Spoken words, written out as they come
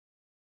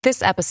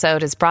This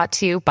episode is brought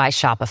to you by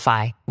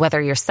Shopify.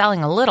 Whether you're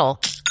selling a little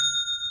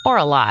or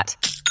a lot,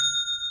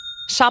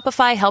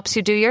 Shopify helps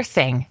you do your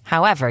thing,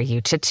 however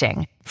you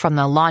cha-ching. From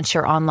the launch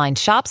your online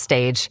shop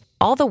stage,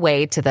 all the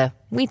way to the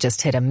we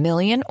just hit 1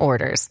 million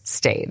orders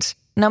stage.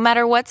 No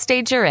matter what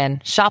stage you're in,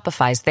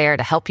 Shopify's there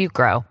to help you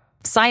grow.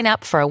 Sign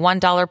up for a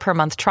 $1 per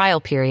month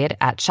trial period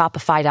at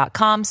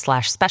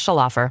shopify.com/special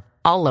offer,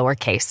 all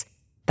lowercase.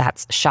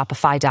 That's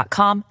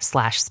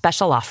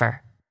shopify.com/special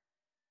offer.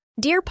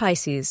 Dear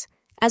Pisces,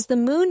 as the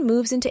moon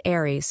moves into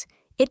Aries,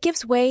 it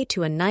gives way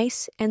to a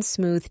nice and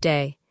smooth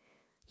day.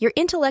 Your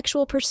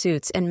intellectual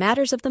pursuits and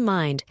matters of the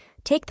mind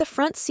take the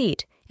front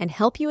seat and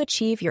help you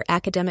achieve your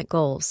academic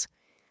goals.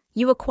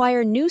 You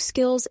acquire new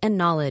skills and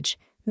knowledge,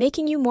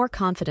 making you more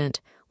confident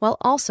while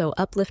also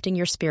uplifting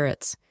your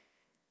spirits.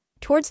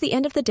 Towards the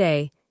end of the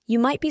day, you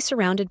might be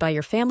surrounded by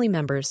your family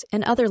members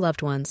and other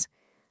loved ones.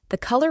 The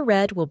color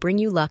red will bring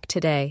you luck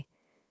today.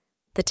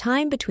 The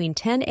time between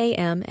 10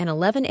 a.m. and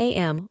 11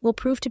 a.m. will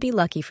prove to be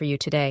lucky for you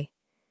today.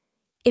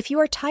 If you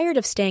are tired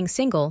of staying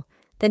single,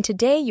 then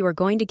today you are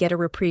going to get a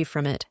reprieve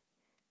from it.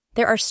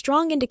 There are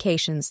strong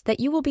indications that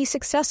you will be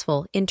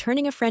successful in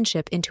turning a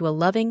friendship into a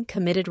loving,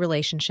 committed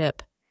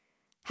relationship.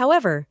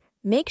 However,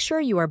 make sure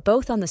you are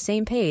both on the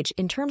same page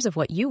in terms of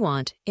what you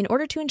want in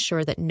order to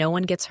ensure that no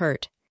one gets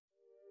hurt.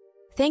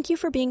 Thank you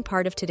for being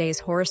part of today's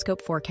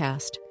horoscope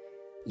forecast.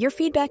 Your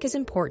feedback is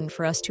important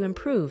for us to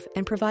improve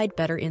and provide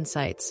better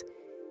insights.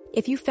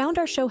 If you found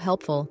our show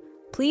helpful,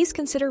 please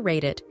consider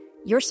rate it.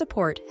 Your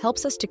support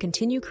helps us to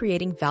continue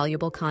creating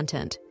valuable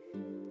content.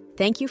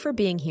 Thank you for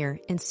being here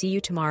and see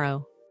you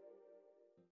tomorrow.